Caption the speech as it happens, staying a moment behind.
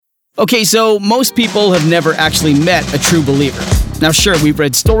Okay, so most people have never actually met a true believer. Now sure, we've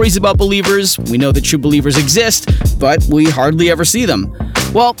read stories about believers, we know that true believers exist, but we hardly ever see them.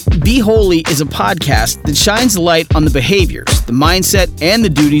 Well, Be Holy is a podcast that shines light on the behaviors, the mindset, and the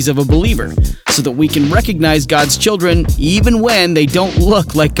duties of a believer, so that we can recognize God's children even when they don't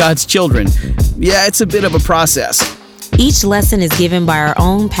look like God's children. Yeah, it's a bit of a process. Each lesson is given by our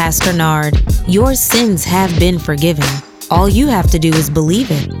own Pastor Nard. Your sins have been forgiven. All you have to do is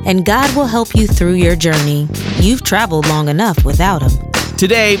believe it, and God will help you through your journey. You've traveled long enough without Him.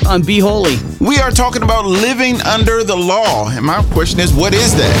 Today on Be Holy, we are talking about living under the law. And my question is, what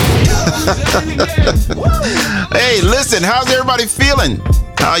is that? Hey, listen, how's everybody feeling?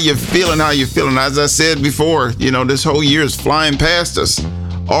 How you feeling? As I said before, this whole year is flying past us.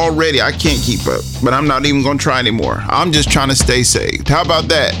 Already, I can't keep up, but I'm not even going to try anymore. I'm just trying to stay saved. How about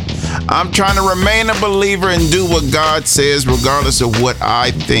that? I'm trying to remain a believer and do what God says, regardless of what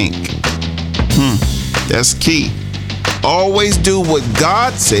I think. That's key. Always do what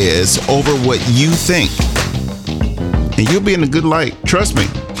God says over what you think. And you'll be in a good light. Trust me.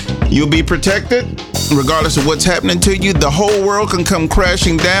 You'll be protected, regardless of what's happening to you. The whole world can come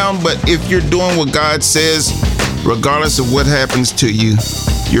crashing down, but if you're doing what God says, regardless of what happens to you,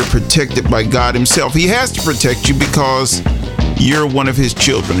 you're protected by God Himself. He has to protect you because you're one of His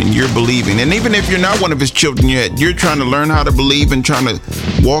children and you're believing. And even if you're not one of His children yet, you're trying to learn how to believe and trying to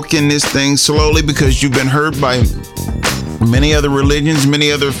walk in this thing slowly because you've been hurt by many other religions,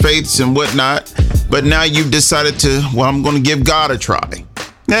 many other faiths and whatnot. But now you've decided I'm going to give God a try.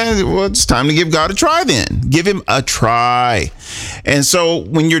 Well, it's time to give God a try then. Give Him a try. And so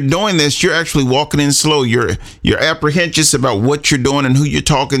when you're doing this, you're actually walking in slow. You're apprehensive about what you're doing and who you're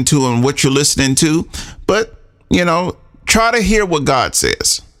talking to and what you're listening to. But, try to hear what God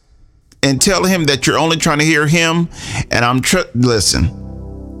says and tell Him that you're only trying to hear Him. And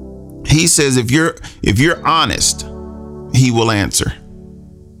listen, He says, if you're honest, He will answer.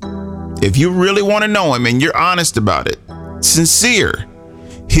 If you really want to know Him and you're honest about it, sincere,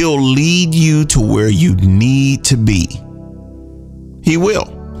 He'll lead you to where you need to be. He will,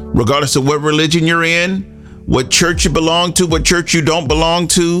 regardless of what religion you're in, what church you belong to, what church you don't belong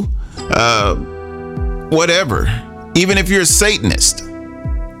to, whatever. Even if you're a Satanist,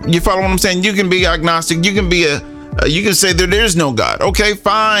 you follow what I'm saying? You can be agnostic. You can be you can say that there's no God. Okay,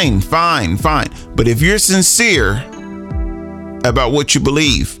 fine. But if you're sincere about what you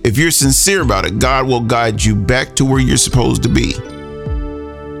believe, if you're sincere about it, God will guide you back to where you're supposed to be.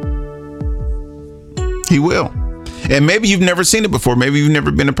 He will. And maybe you've never seen it before. Maybe you've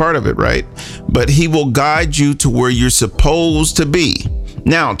never been a part of it, right? But He will guide you to where you're supposed to be.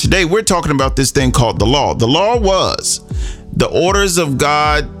 Now, today we're talking about this thing called the law. The law was the orders of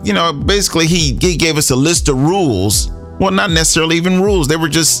God. Basically he gave us a list of rules. Well, not necessarily even rules. They were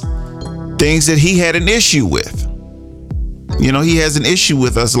just things that He had an issue with. He has an issue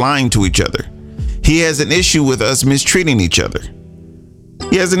with us lying to each other. He has an issue with us mistreating each other.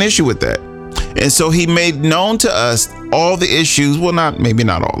 He has an issue with that. And so He made known to us all the issues. Well, maybe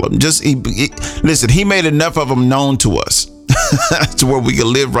not all of them. Listen, He made enough of them known to us to where we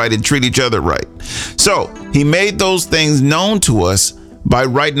can live right and treat each other right. So He made those things known to us by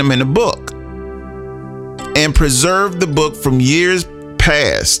writing them in a book and preserved the book from years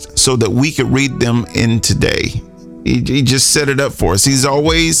past so that we could read them in today. He just set it up for us. He's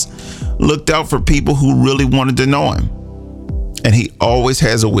always looked out for people who really wanted to know Him. And He always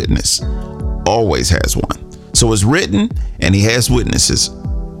has a witness. Always has one. So it's written and He has witnesses.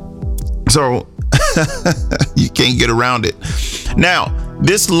 So you can't get around it. Now,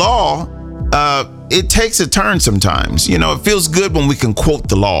 this law, it takes a turn sometimes. It feels good when we can quote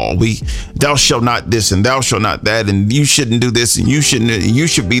the law. Thou shalt not this and thou shalt not that, and you shouldn't do this and you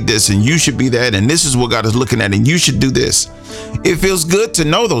should be this and you should be that, and this is what God is looking at and you should do this. It feels good to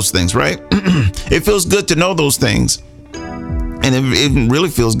know those things, right? It feels good to know those things. And it really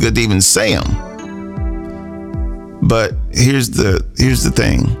feels good to even say them. But here's the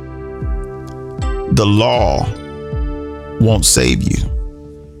thing. The law won't save you.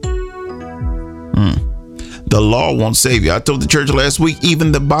 The law won't save you. I told the church last week,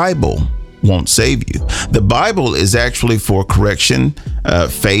 even the Bible won't save you. The Bible is actually for correction,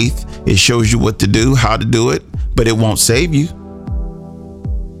 faith. It shows you what to do, how to do it, but it won't save you.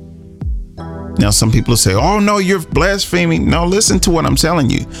 Now, some people say, oh, no, you're blaspheming. No, listen to what I'm telling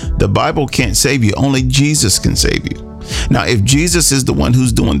you. The Bible can't save you. Only Jesus can save you. Now, if Jesus is the one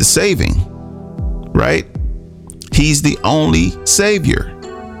who's doing the saving, right? He's the only Savior.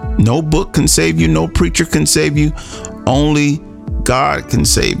 No book can save you. No preacher can save you. Only God can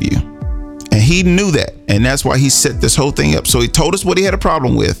save you. And he knew that. And that's why he set this whole thing up. So he told us what he had a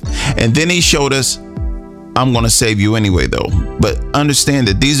problem with. And then he showed us, I'm going to save you anyway, though. But understand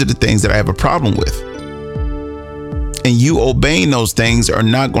that these are the things that I have a problem with. And you obeying those things are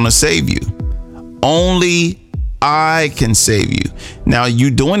not going to save you. Only I can save you. Now,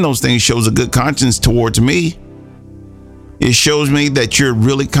 you doing those things shows a good conscience towards me. It shows me that you're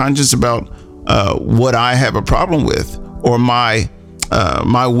really conscious about what I have a problem with, or my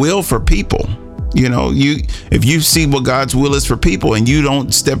will for people. You know, if you see what God's will is for people and you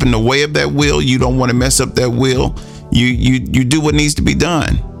don't step in the way of that will, you don't want to mess up that will, you do what needs to be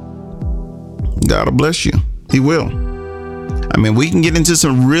done. God will bless you. He will. I mean, we can get into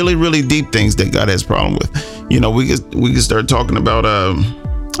some really, really deep things that God has a problem with. You know, we can start talking about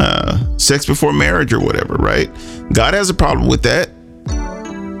sex before marriage or whatever, right? God has a problem with that.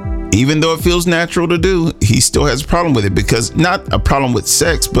 Even though it feels natural to do, he still has a problem with it, because not a problem with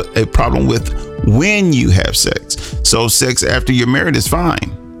sex, but a problem with when you have sex. So sex after you're married is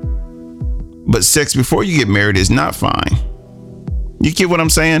fine, but sex before you get married is not fine. You get what I'm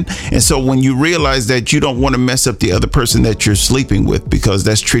saying? And so when you realize that you don't want to mess up the other person that you're sleeping with, because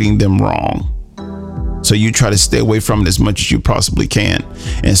that's treating them wrong, so you try to stay away from it as much as you possibly can.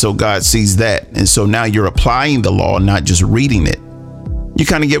 And so God sees that. And so now you're applying the law, not just reading it. You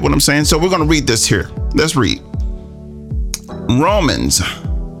kind of get what I'm saying? So we're going to read this here. Let's read Romans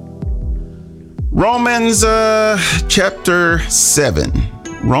chapter 7.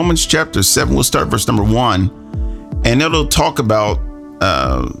 Romans chapter 7. We'll start verse number 1, and it'll talk about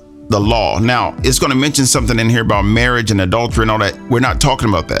the law. Now, it's going to mention something in here about marriage and adultery and all that. We're not talking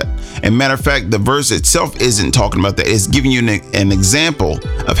about that. And matter of fact, the verse itself isn't talking about that. It's giving you an example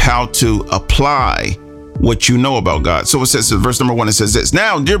of how to apply what you know about God. So it says in verse number 1, it says this: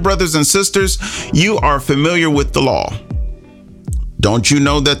 "Now, dear brothers and sisters, you are familiar with the law. Don't you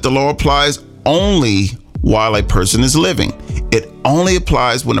know that the law applies only while a person is living? It only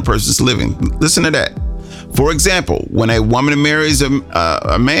applies when a person is living." Listen to that. For example, when a woman marries a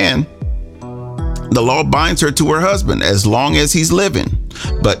man, the law binds her to her husband as long as he's living.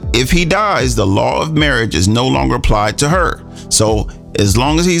 But if he dies, the law of marriage is no longer applied to her. So as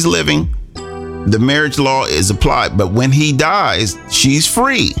long as he's living, the marriage law is applied. But when he dies, she's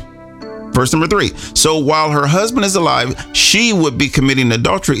free. Verse number 3. "So while her husband is alive, she would be committing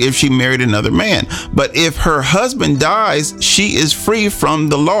adultery if she married another man. But if her husband dies, she is free from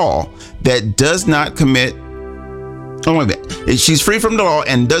the law that does not commit. Oh, wait a minute. She's free from the law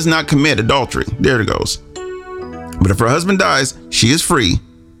and does not commit adultery." There it goes. "But if her husband dies, she is free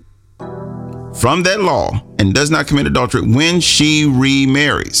from that law and does not commit adultery when she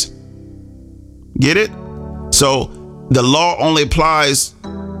remarries." Get it? So the law only applies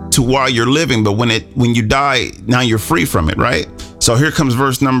to while you're living, but when you die, now you're free from it, right? So here comes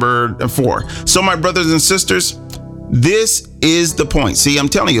verse number 4. "So my brothers and sisters, this is the point." See, I'm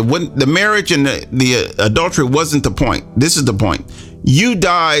telling you, when the marriage and the adultery wasn't the point. This is the point. You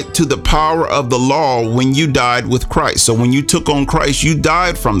died to the power of the law when you died with Christ. So when you took on Christ, you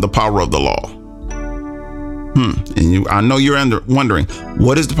died from the power of the law. And I know you're wondering,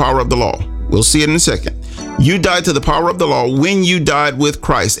 what is the power of the law? We'll see it in a second. You died to the power of the law when you died with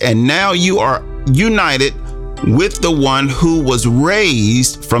Christ, and now you are united with the one who was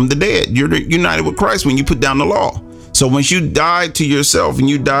raised from the dead. You're united with Christ when you put down the law. So once you died to yourself and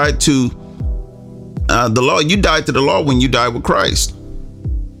you died to the law, you died to the law when you died with Christ.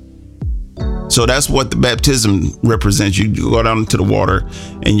 So that's what the baptism represents. You go down into the water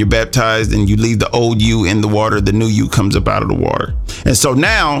and you're baptized, and you leave the old you in the water. The new you comes up out of the water. And so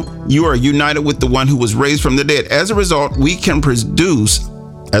now you are united with the one who was raised from the dead. As a result, we can produce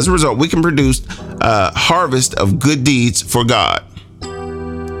a harvest of good deeds for God.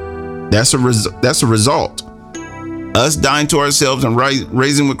 That's a result. Us dying to ourselves and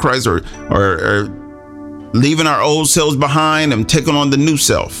raising with Christ, or leaving our old selves behind and taking on the new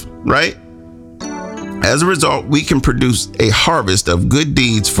self, right? As a result, we can produce a harvest of good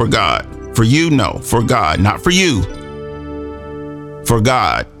deeds for God. For you, no, for God, not for you. For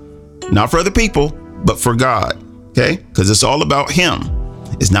God, not for other people, but for God. Okay? Because it's all about Him.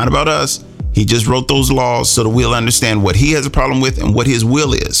 It's not about us. He just wrote those laws so that we'll understand what He has a problem with and what His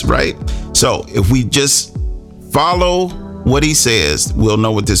will is, right? So if we just follow what He says, we'll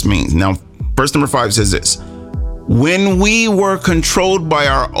know what this means. Now, verse number 5 says this: "When we were controlled by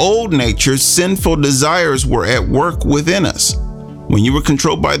our old nature, sinful desires were at work within us." When you were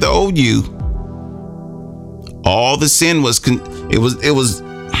controlled by the old you, all the sin was,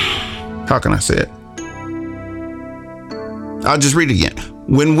 how can I say it? I'll just read it again.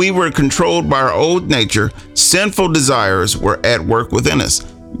 "When we were controlled by our old nature, sinful desires were at work within us."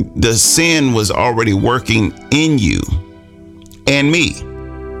 the sin was already working in you and me.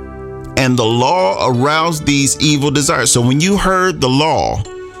 And the law aroused these evil desires. So when you heard the law,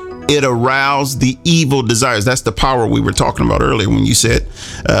 it aroused the evil desires. That's the power we were talking about earlier when you said,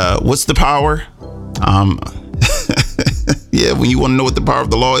 what's the power? Yeah, when you want to know what the power of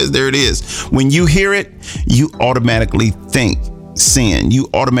the law is, there it is. When you hear it, you automatically think sin. You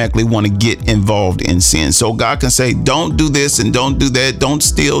automatically want to get involved in sin. So God can say, don't do this and don't do that. Don't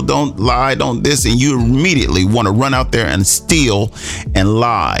steal, don't lie, don't this. And you immediately want to run out there and steal and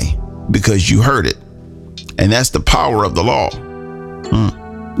lie because you heard it. And that's the power of the law.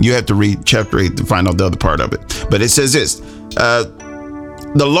 You have to read chapter 8 to find out the other part of it. But it says this,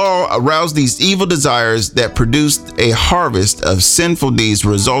 the law aroused these evil desires that produced a harvest of sinful deeds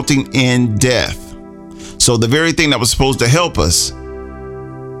resulting in death. So the very thing that was supposed to help us,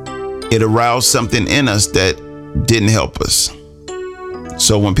 it aroused something in us that didn't help us.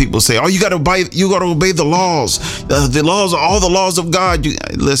 So when people say, "Oh, you got to obey the laws. The laws are all the laws of God."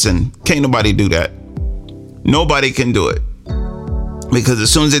 Listen, can't nobody do that. Nobody can do it, because as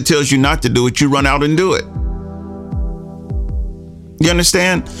soon as it tells you not to do it, you run out and do it. You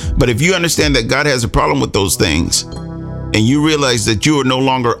understand? But if you understand that God has a problem with those things, and you realize that you are no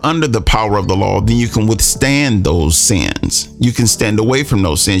longer under the power of the law, then you can withstand those sins. You can stand away from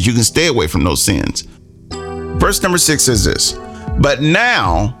those sins. You can stay away from those sins. Verse number 6 says this, "But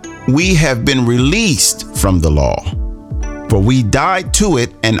now we have been released from the law, for we died to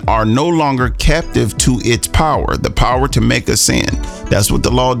it and are no longer captive to its power," the power to make us sin. That's what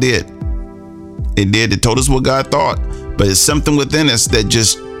the law did. It told us what God thought, but it's something within us that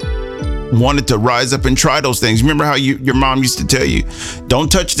just wanted to rise up and try those things. Remember how your mom used to tell you,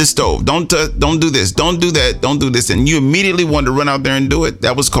 don't touch the stove, don't do this, don't do that, don't do this, and you immediately wanted to run out there and do it?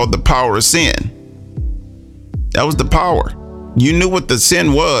 That was called the power of sin. That was the power. You knew what the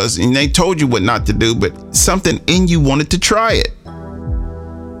sin was, and they told you what not to do, but something in you wanted to try it.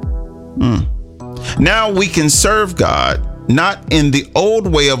 Now we can serve God, not in the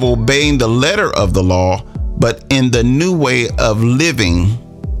old way of obeying the letter of the law, but in the new way of living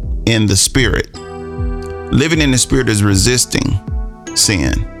in the Spirit. Living in the Spirit is resisting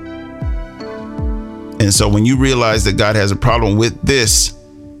sin. And so when you realize that God has a problem with this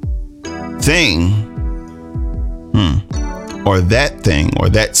thing, or that thing, or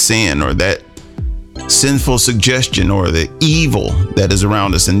that sin, or that sinful suggestion, or the evil that is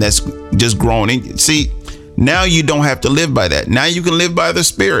around us, and that's just growing in. See, now you don't have to live by that. Now you can live by the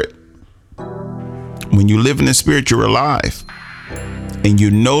Spirit. When you live in the Spirit, you're alive. And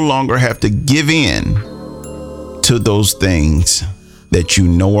you no longer have to give in to those things that you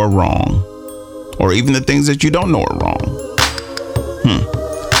know are wrong, or even the things that you don't know are wrong.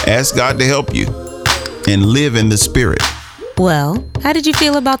 Ask God to help you and live in the Spirit. Well, how did you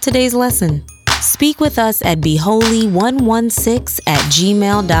feel about today's lesson? Speak with us at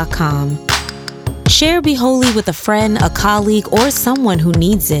beholy116@gmail.com. Share Be Holy with a friend, a colleague, or someone who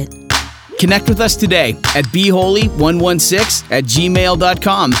needs it. Connect with us today at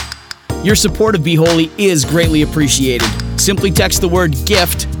beholy116@gmail.com. Your support of Be Holy is greatly appreciated. Simply text the word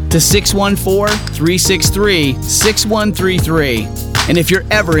GIFT to 614-363-6133. And if you're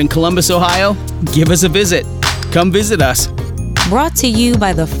ever in Columbus, Ohio, give us a visit. Come visit us. Brought to you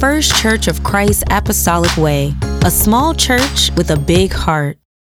by the First Church of Christ Apostolic Way, a small church with a big heart.